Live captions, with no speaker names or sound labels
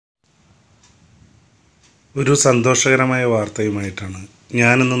ഒരു സന്തോഷകരമായ വാർത്തയുമായിട്ടാണ്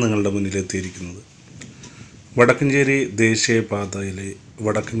ഞാനിന്ന് നിങ്ങളുടെ മുന്നിലെത്തിയിരിക്കുന്നത്. വടക്കഞ്ചേരി ദേശീയപാതയിലെ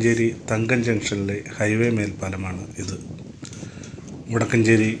വടക്കഞ്ചേരി തങ്കം ജംഗ്ഷനിലെ ഹൈവേ മേൽപ്പാലമാണ് ഇത്.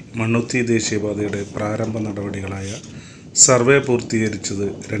 വടക്കഞ്ചേരി മണ്ണുത്തി ദേശീയപാതയുടെ പ്രാരംഭ നടപടികളായ സർവേ പൂർത്തീകരിച്ചത്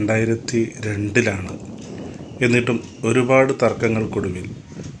 2002-ലാണ്. എന്നിട്ടും ഒരുപാട് തർക്കങ്ങൾക്കൊടുവിൽ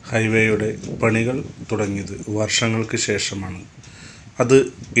ഹൈവേയുടെ പണികൾ തുടങ്ങിയത് വർഷങ്ങൾക്ക് ശേഷമാണ്. അത്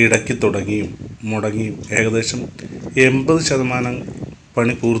ഇടയ്ക്ക് തുടങ്ങിയും മുടങ്ങിയും ഏകദേശം 80%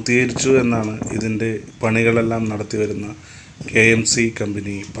 പണി പൂർത്തീകരിച്ചു എന്നാണ് ഇതിൻ്റെ പണികളെല്ലാം നടത്തിവരുന്ന KMC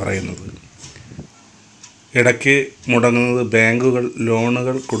കമ്പനി പറയുന്നത്. ഇടയ്ക്ക് മുടങ്ങുന്നത് ബാങ്കുകൾ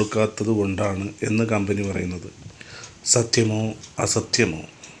ലോണുകൾ കൊടുക്കാത്തത് കൊണ്ടാണ് എന്ന് കമ്പനി പറയുന്നത്. സത്യമോ അസത്യമോ?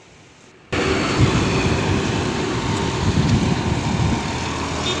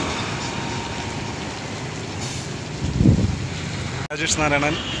 രാജേഷ്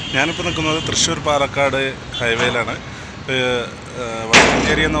നാരായണൻ. ഞാനിപ്പോൾ നിൽക്കുന്നത് തൃശ്ശൂർ പാലക്കാട് ഹൈവേയിലാണ്.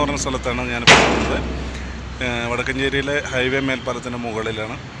 വടക്കഞ്ചേരി എന്ന് പറഞ്ഞ സ്ഥലത്താണ് ഞാനിപ്പോൾ നിൽക്കുന്നത്. വടക്കഞ്ചേരിയിലെ ഹൈവേ മേൽപ്പാലത്തിൻ്റെ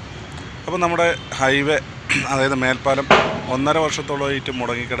മുകളിലാണ്. അപ്പോൾ നമ്മുടെ ഹൈവേ, അതായത് മേൽപ്പാലം 1.5 വർഷത്തോളമായിട്ട്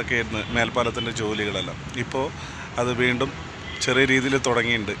മുടങ്ങിക്കിടക്കുകയായിരുന്നു മേൽപ്പാലത്തിൻ്റെ ജോലികളെല്ലാം. ഇപ്പോൾ അത് വീണ്ടും ചെറിയ രീതിയിൽ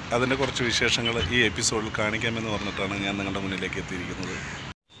തുടങ്ങിയിട്ടുണ്ട്. അതിൻ്റെ കുറച്ച് വിശേഷങ്ങൾ ഈ എപ്പിസോഡിൽ കാണിക്കാമെന്ന് പറഞ്ഞിട്ടാണ് ഞാൻ നിങ്ങളുടെ മുന്നിലേക്ക് എത്തിയിരിക്കുന്നത്.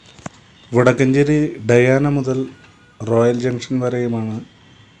 വടക്കഞ്ചേരി ഡയാന മുതൽ റോയൽ ജംഗ്ഷൻ വരെയുമാണ്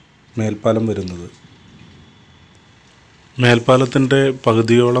മേൽപ്പാലം വരുന്നത്. മേൽപ്പാലത്തിൻ്റെ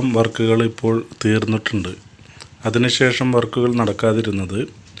പകുതിയോളം വർക്കുകൾ ഇപ്പോൾ തീർന്നിട്ടുണ്ട്. അതിനുശേഷം വർക്കുകൾ നടക്കാതിരുന്നത്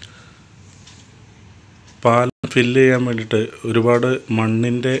പാലം ഫില്ല് ചെയ്യാൻ വേണ്ടിയിട്ട് ഒരുപാട്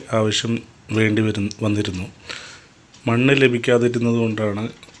മണ്ണിൻ്റെ ആവശ്യം വന്നിരുന്നു. മണ്ണ് ലഭിക്കാതിരുന്നത് കൊണ്ടാണ്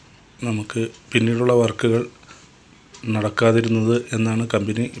നമുക്ക് പിന്നീടുള്ള വർക്കുകൾ നടക്കാതിരുന്നത് എന്നാണ്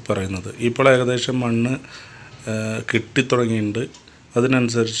കമ്പനി പറയുന്നത്. ഇപ്പോൾ ഏകദേശം മണ്ണ് കിട്ടിത്തുടങ്ങിയിട്ടുണ്ട്.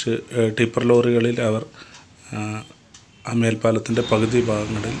 അതിനനുസരിച്ച് ടിപ്പർ ലോറികളിൽ അവർ ആ മേൽപ്പാലത്തിൻ്റെ പകുതി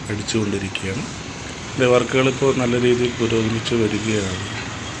ഭാഗങ്ങളിൽ അടിച്ചുകൊണ്ടിരിക്കുകയാണ്. വർക്കുകളിപ്പോൾ നല്ല രീതിയിൽ പുരോഗമിച്ച് വരികയാണ്.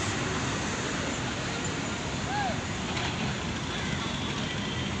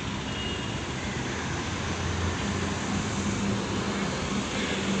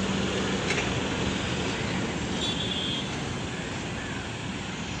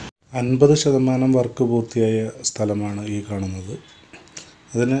 %50 വർക്ക് പൂർത്തിയായ സ്ഥലമാണ് ഈ കാണുന്നത്.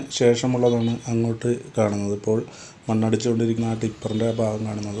 അതിന് ശേഷമുള്ളതാണ് അങ്ങോട്ട് കാണുന്നത്. ഇപ്പോൾ മണ്ണടിച്ചുകൊണ്ടിരിക്കുന്ന ആ ടിപ്പറിൻ്റെ ഭാഗം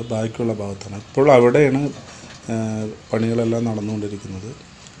കാണുന്നത് ബാക്കിയുള്ള ഭാഗത്താണ്. ഇപ്പോൾ അവിടെയാണ് പണികളെല്ലാം നടന്നുകൊണ്ടിരിക്കുന്നത്.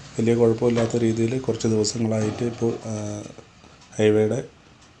 വലിയ കുഴപ്പമില്ലാത്ത രീതിയിൽ കുറച്ച് ദിവസങ്ങളായിട്ട് ഇപ്പോൾ ഹൈവേയുടെ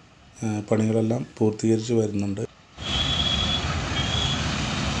പണികളെല്ലാം പൂർത്തീകരിച്ച് വരുന്നുണ്ട്.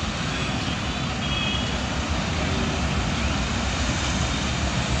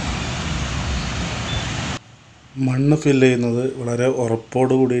 മണ്ണ് ഫില്ല് ചെയ്യുന്നത് വളരെ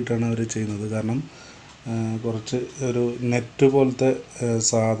ഉറപ്പോട് കൂടിയിട്ടാണ് അവർ ചെയ്യുന്നത്. കാരണം കുറച്ച് ഒരു നെറ്റ് പോലത്തെ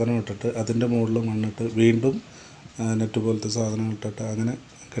സാധനം ഇട്ടിട്ട് അതിൻ്റെ മുകളിൽ മണ്ണിട്ട് വീണ്ടും നെറ്റ് പോലത്തെ സാധനം ഇട്ടിട്ട് അങ്ങനെ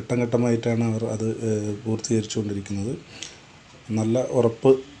ഘട്ടം ഘട്ടമായിട്ടാണ് അവർ അത് പൂർത്തീകരിച്ചു കൊണ്ടിരിക്കുന്നത്. നല്ല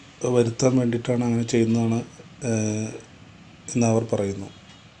ഉറപ്പ് വരുത്താൻ വേണ്ടിയിട്ടാണ് അങ്ങനെ ചെയ്യുന്നതാണ് എന്നവർ പറയുന്നു.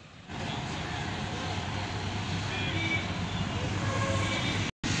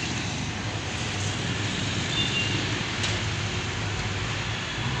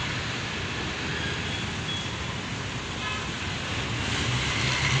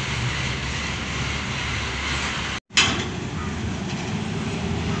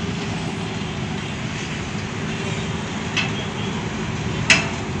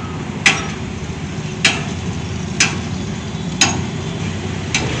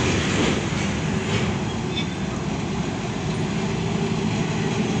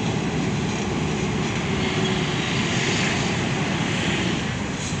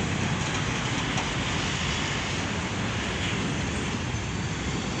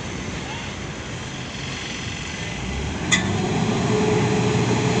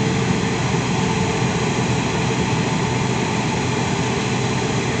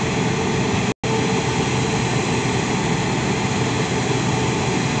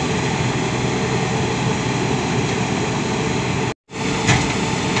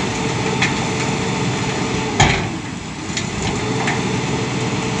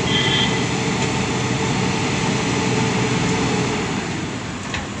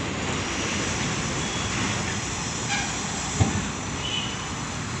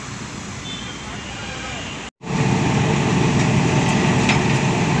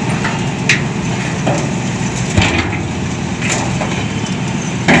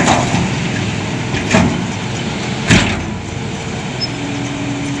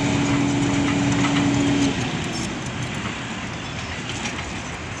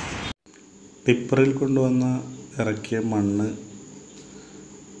 ടിപ്പറിൽ കൊണ്ടുവന്ന ഇറക്കിയ മണ്ണ്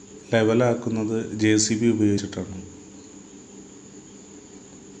ലെവലാക്കുന്നത് JCB ഉപയോഗിച്ചിട്ടാണ്.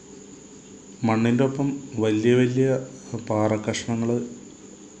 മണ്ണിൻ്റെ ഒപ്പം വലിയ വലിയ പാറക്കഷ്ണങ്ങൾ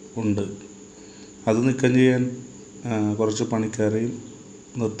ഉണ്ട്. അത് നീക്കം ചെയ്യാൻ കുറച്ച് പണിക്കാരെയും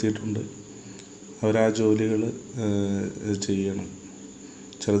നിർത്തിയിട്ടുണ്ട്. അവരാ ജോലികൾ ചെയ്യണം.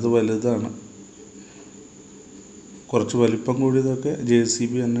 ചിലത് വലുതാണ്, കുറച്ച് വലിപ്പം കൂടിയതൊക്കെ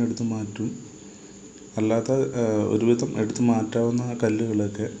JCB തന്നെ എടുത്ത് മാറ്റും. അല്ലാത്ത ഒരുവിധം എടുത്ത് മാറ്റാവുന്ന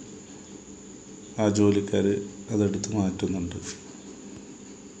കല്ലുകളൊക്കെ ആ ജോലിക്കാർ അതെടുത്ത് മാറ്റുന്നുണ്ട്.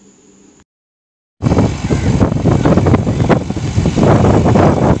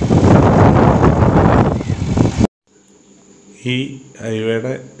 ഈ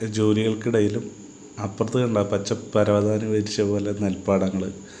ഹൈവേയുടെ ജോലികൾക്കിടയിലും അപ്പുറത്ത് കണ്ട പച്ച പരവതാനി വിരിച്ച പോലെ നെൽപ്പാടങ്ങൾ.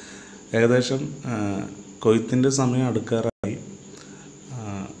 ഏകദേശം കൊയ്ത്തിൻ്റെ സമയം അടുക്കാറായി.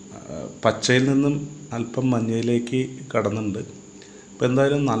 പച്ചയിൽ നിന്നും അല്പം മഞ്ഞയിലേക്ക് കടന്നുണ്ട്. ഇപ്പോൾ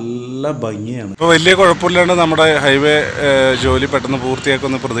എന്തായാലും നല്ല ഭംഗിയാണ്. ഇപ്പോൾ വലിയ കുഴപ്പമില്ലാണ്ട് നമ്മുടെ ഹൈവേ ജോലി പെട്ടെന്ന്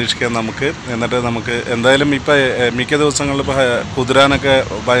പൂർത്തിയാക്കുമെന്ന് പ്രതീക്ഷിക്കാം നമുക്ക്. എന്നിട്ട് നമുക്ക് എന്തായാലും ഇപ്പോൾ മിക്ക ദിവസങ്ങളിലും ഇപ്പോൾ കുതിരാനൊക്കെ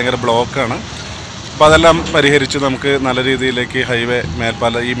ഭയങ്കര ബ്ലോക്കാണ്. അപ്പോൾ അതെല്ലാം പരിഹരിച്ച് നമുക്ക് നല്ല രീതിയിലേക്ക് ഹൈവേ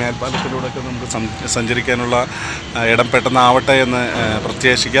ഈ മേൽപ്പാലത്തിലൂടെയൊക്കെ നമുക്ക് സഞ്ചരിക്കാനുള്ള ഇടം പെട്ടെന്നാവട്ടെ എന്ന്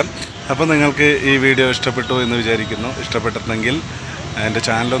പ്രത്യാശിക്കാം. അപ്പോൾ നിങ്ങൾക്ക് ഈ വീഡിയോ ഇഷ്ടപ്പെട്ടു എന്ന് വിചാരിക്കുന്നു. ഇഷ്ടപ്പെട്ടിട്ടുണ്ടെങ്കിൽ എൻ്റെ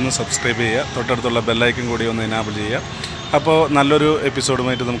ചാനലൊന്ന് സബ്സ്ക്രൈബ് ചെയ്യുക, തൊട്ടടുത്തുള്ള ബെല്ലൈക്കൺ കൂടി ഒന്ന് എനാബിൾ ചെയ്യുക. അപ്പോൾ നല്ലൊരു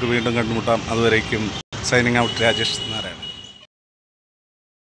എപ്പിസോഡുമായിട്ട് നമുക്ക് വീണ്ടും കണ്ടുമുട്ടാം. അതുവരേക്കും സൈനിങ് ഔട്ട്, രാജേഷ് നാരായണൻ.